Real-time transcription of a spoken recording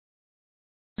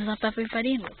What's up,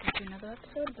 everybody, and welcome to another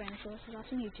episode of Brandon's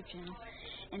Awesome YouTube channel.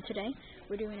 And today,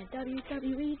 we're doing a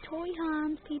WWE toy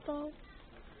hunt, people.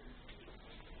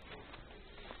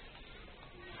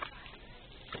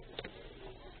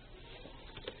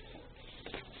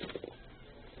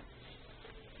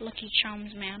 Lucky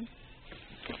Charms Man.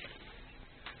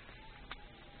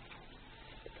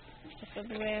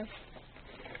 Christopher Griff.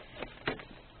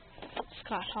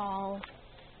 Scott Hall.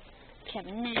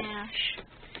 Kevin Nash.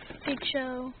 Big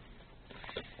Show.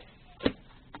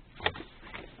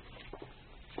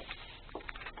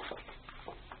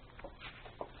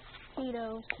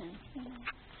 Tito's and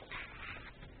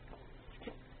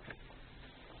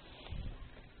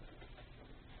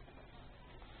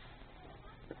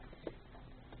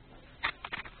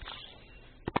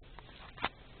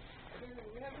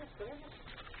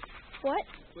What?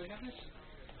 Do we have this?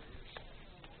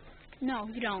 No,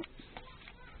 you don't.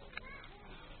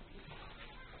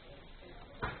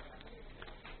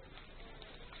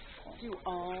 Do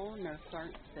all Nerf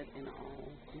darts fit in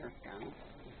all Nerf guns?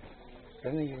 I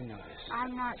didn't even notice.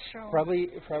 I'm not sure.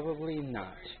 Probably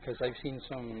not, because I've seen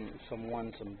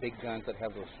some big guns that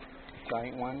have those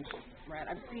giant ones. Right.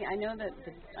 I know that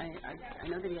I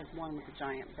know that he has one with the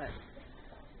giant, but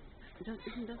doesn't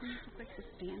he look like the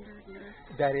standard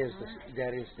Nerf? That is the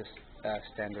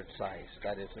standard size.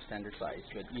 That is the standard size.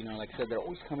 But like I said, they're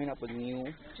always coming up with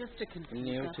new. Just to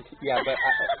confuse us. Yeah, but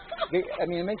I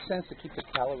mean, it makes sense to keep the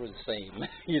caliber the same.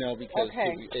 Because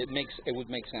it would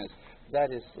make sense.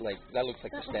 That looks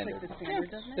like the standard. Like the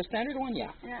standard, doesn't it? The standard one,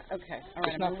 yeah. Yeah. Okay. All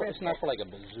right. It's not for like a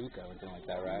bazooka or anything like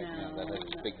that, right? No. That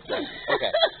has big giant.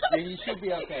 Okay. Yeah, you should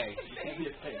be okay.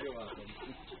 You're welcome.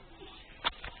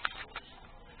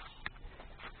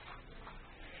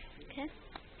 Okay.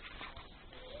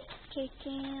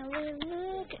 Taking a little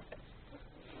look at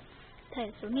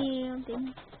Titus O'Neil,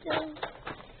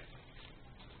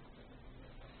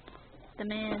 The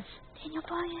Miz, Daniel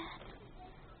Bryan,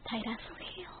 Titus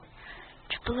O'Neil,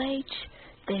 Triple H,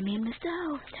 Damien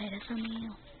Mysterio, Titus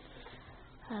O'Neil,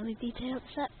 highly detailed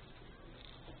set,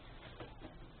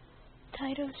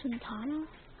 Tito Santana.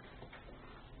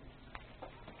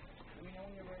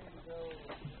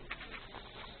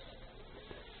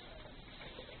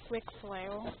 Ric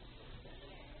Flair.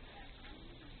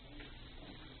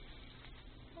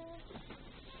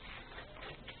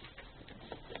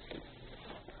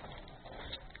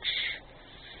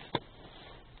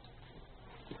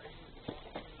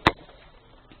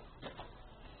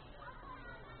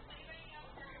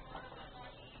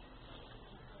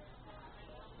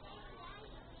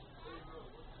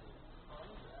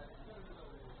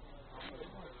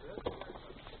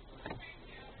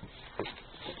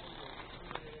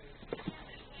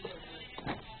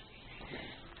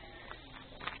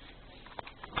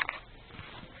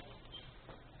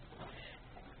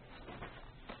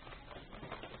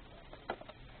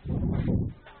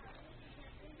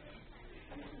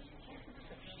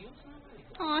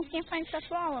 Oh, I can't find Seth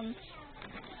Rollins.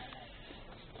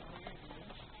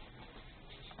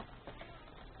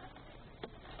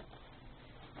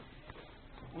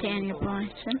 Daniel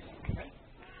Bryan.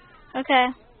 Okay.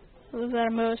 We've got a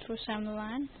moves for Sam the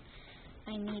Lion.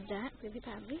 I need that really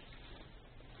badly.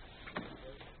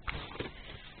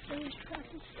 There's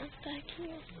tracking stuff back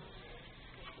here.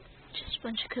 Just a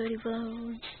bunch of Cody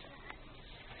Rhodes.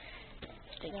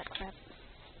 They got crap.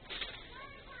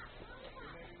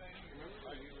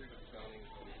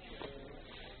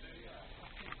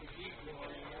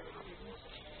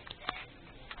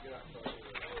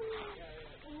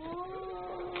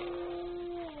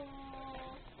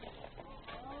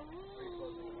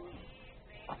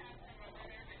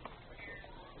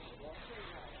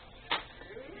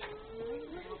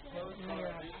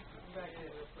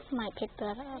 Might pick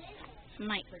that up.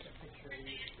 Might.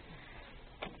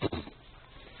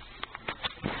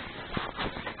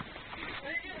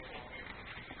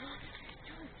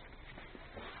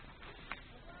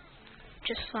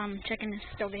 Just checking if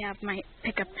still they have. Might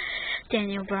pick up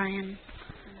Daniel Bryan.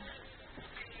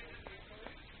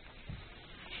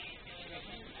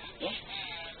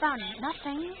 Found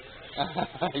nothing.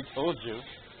 I told you.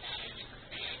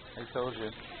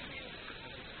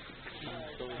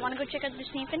 Want to go check out the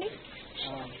Disney Infinity?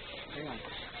 Hang on.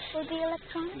 For the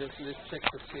electronics? Let's check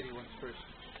the city ones first.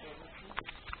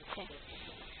 Okay.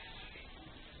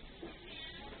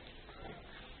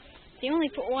 The only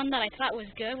one that I thought was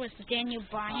good was the Daniel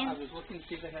Bryan. I was looking to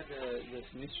see if they had the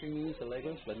mystery moves, the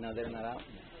Legos, but no, they're not out.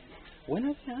 When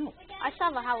are they out? I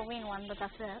saw the Halloween one, but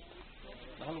that's it.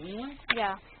 The Halloween one?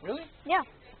 Yeah. Really? Yeah.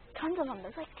 Tons of them.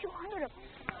 There's like 200 of them.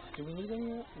 Do we need any?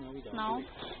 No, we don't. No.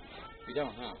 We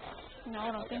don't, huh? No,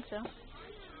 I don't think so.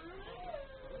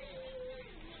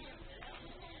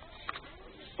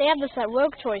 They have this at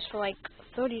Rogue Toys for like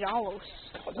 $30. Oh,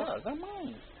 no, is that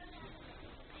mine?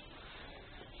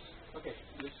 Okay,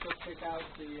 let's go check out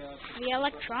The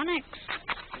electronics.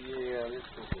 Yeah, let's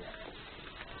go.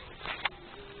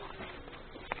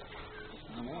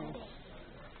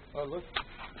 Oh, look.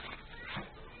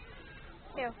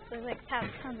 Here, there's like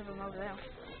tons of them over there.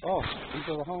 Oh, these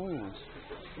are the Halloween ones.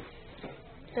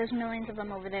 There's millions of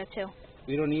them over there too.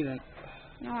 We don't need it.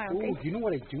 No, I don't Oh, think. you know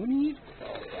what I do need?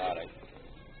 Oh God,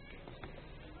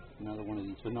 another one of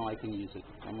these. But no, I can use it.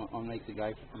 I'll make the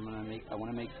guy. I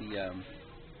want to make the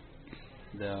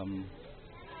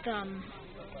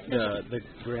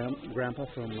grandpa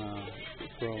from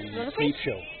Peep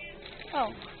Show.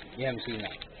 Oh. You haven't seen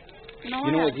that. No.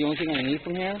 You know what? The only thing I need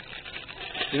from here.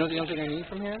 You know the only thing I need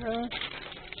from here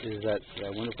is that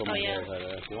wonderful my hair.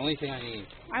 That's the only thing I need.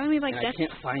 I only like I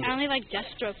can't find it. I only like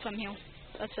Deathstroke from here.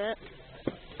 That's it.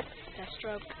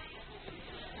 Deathstroke.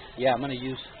 Yeah, I'm gonna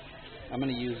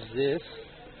use this.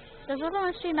 There's other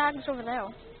mystery magnets over there.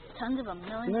 Tons of them.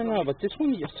 Millions. No, but this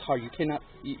one is hard. You cannot.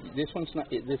 This one's not.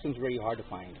 This one's very hard to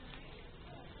find.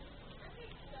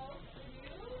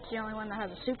 It's the only one that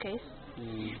has a suitcase.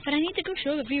 Mm. But I need to go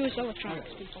show the viewers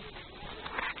electronics people.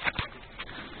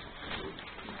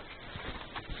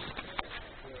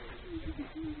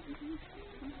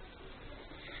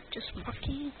 Just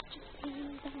walking.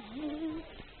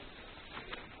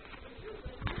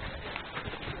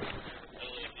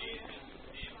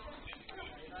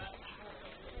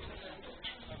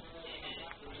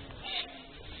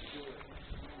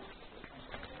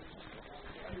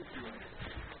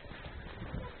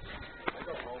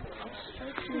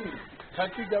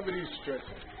 Country W strip.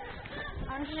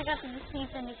 I'm gonna get some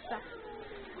Cindy stuff.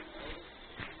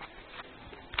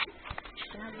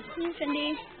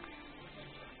 Cindy.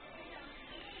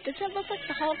 Does it look like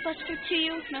the Hulk Buster to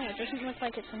you? No, it doesn't look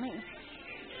like it to me.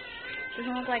 It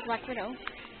doesn't look like Black Widow.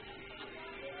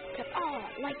 Oh,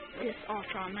 like this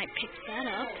Ultron might pick that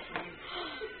up.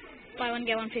 Buy one,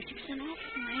 get one 50% off.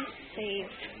 Nice. Save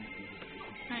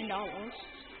 $9.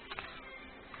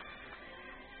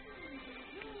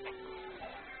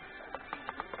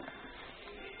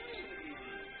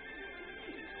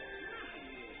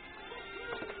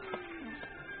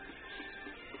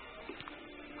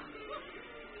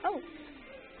 Oh.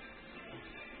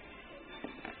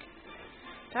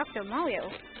 Dr.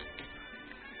 Mario.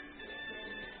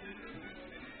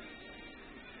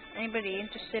 Anybody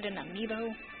interested in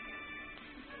Amiibo?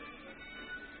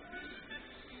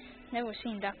 Never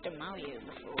seen Dr. Mario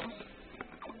before.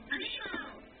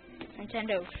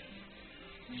 Nintendo.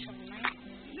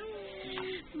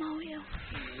 Mario.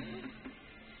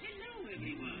 Hello,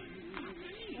 everyone.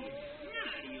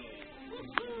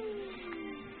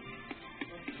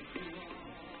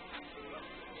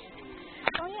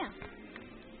 Oh yeah.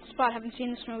 Spot, haven't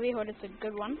seen this movie, heard it's a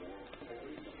good one.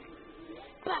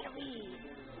 Battery.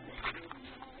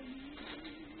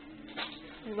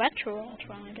 Retro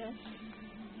Ultron, I guess.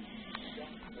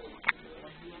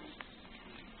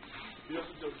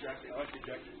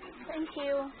 Thank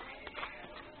you.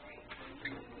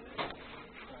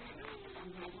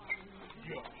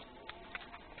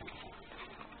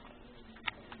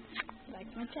 Like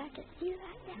my jacket. You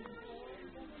like it?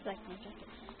 Like my jacket.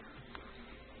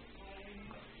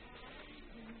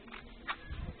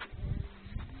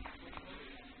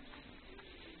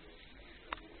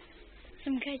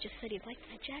 Some guy just said he liked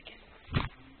my jacket.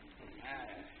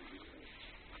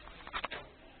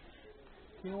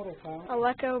 You know what I found? A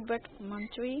Lego Brick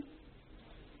Monterey.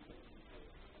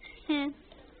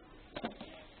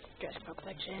 Dress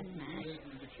collection, nice.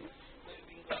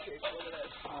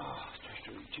 Oh, Toy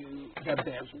Story 2. The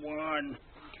best one.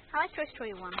 I like Toy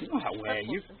Story 1. No way.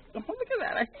 You. Oh, look at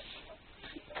that.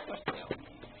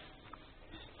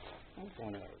 I'm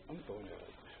going out.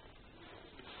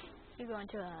 You're going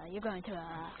to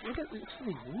Look at this.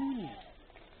 They ruined it.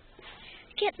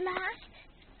 Get lost.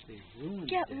 They ruined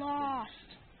Get it. lost.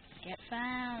 Get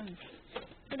found.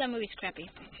 But that movie's crappy.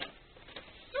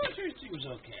 Toy Story 2 was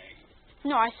okay.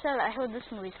 No, I heard this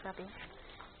movie's crappy.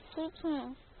 Toy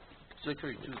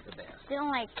Story 2 is the best. Didn't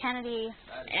like Kennedy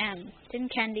and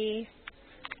didn't Candy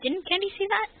see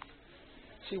that?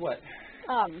 See what?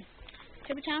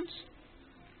 Paper Towns?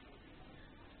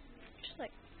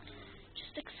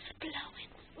 Just exploding.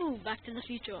 Ooh, Back to the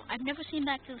Future. I've never seen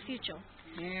Back to the Future.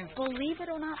 Yeah. Believe it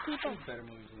or not, people. There's better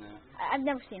movies than that. I've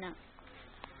never seen it.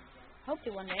 Hope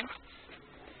to one day.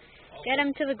 Get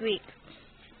him to the Greek.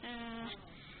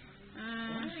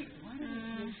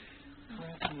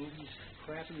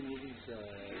 Crappy movies,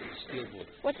 Steelbook.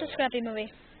 What's a scrappy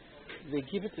movie? They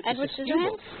give it to Edward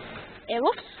Scissorhands?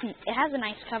 It has a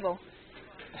nice cover.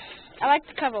 I like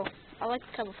the cover. I like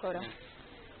the cover photo.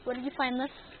 Where did you find this?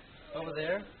 Over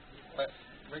there.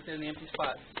 Right there in the empty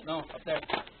spot. No, up there.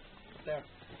 Up there.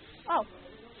 Oh.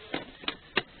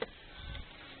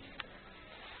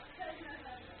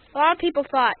 A lot of people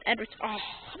thought Edward. Oh,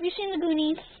 have you seen the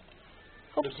Goonies?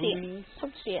 Hope to see it.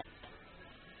 Hope to see it.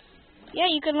 Yeah,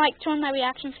 you can like turn my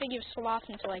reaction figures so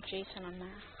often to like Jason on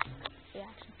that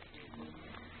reaction.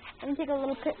 Let me take a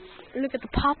little look at the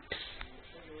pops.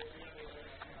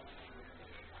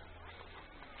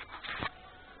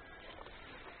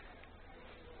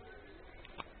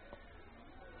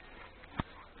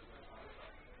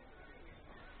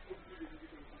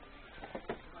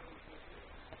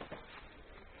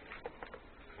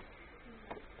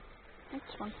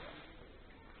 Next one.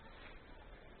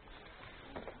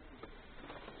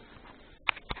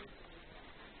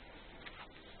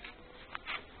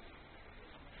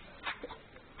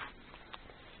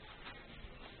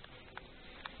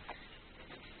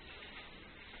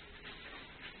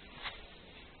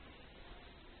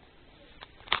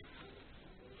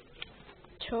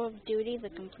 Tour of Duty, the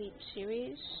complete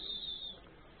series.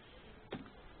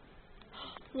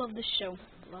 Love this show.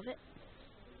 Love it.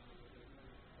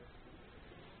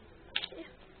 Yeah.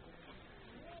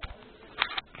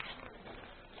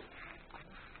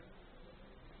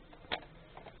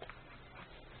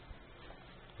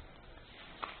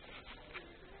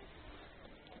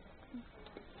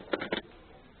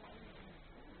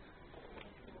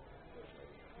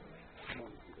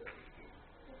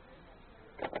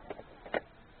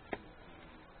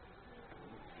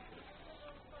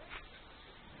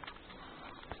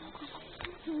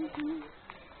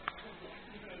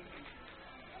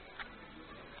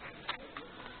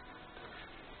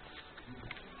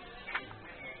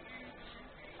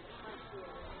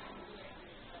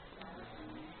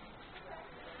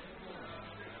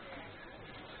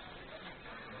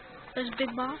 There's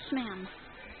Big Boss Man.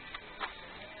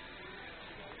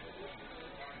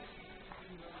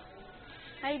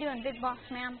 How you doing, Big Boss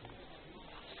Man?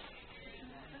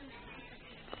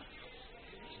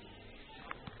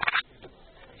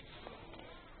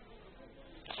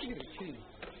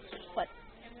 What?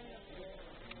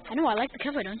 I know, I like the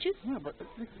cover, don't you? Yeah, but that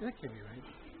can't be right.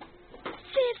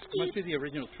 50. Must be the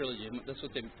original trilogy. That's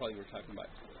what they probably were talking about.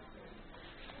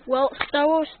 Well, Star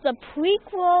Wars the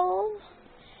prequel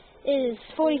is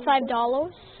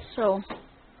 $45, so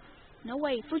no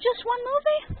way. For just one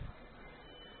movie?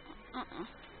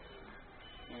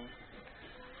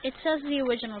 It says the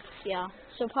original, yeah.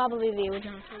 So probably the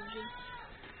original trilogy.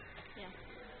 Yeah.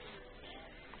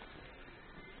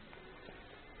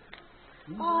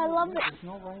 Oh, I love it. There's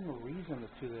no rhyme or reason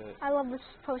to the... I love this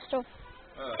poster.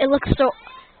 It looks so...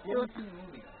 You haven't seen the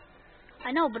movie.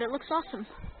 I know, but it looks awesome.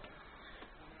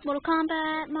 Mortal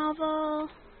Kombat, Marvel,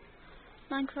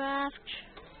 Minecraft,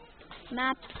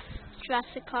 maps,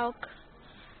 Jurassic Park.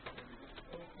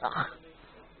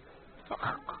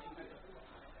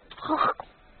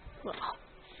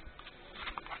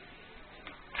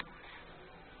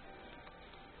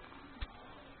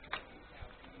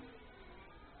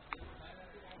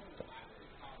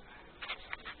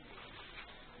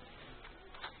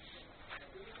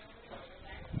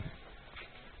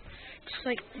 Just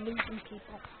like losing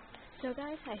people. So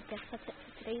guys, I guess that's it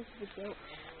for today's video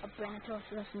of Brandon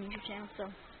Torres' YouTube channel. So,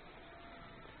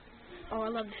 oh, I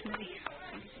love this movie.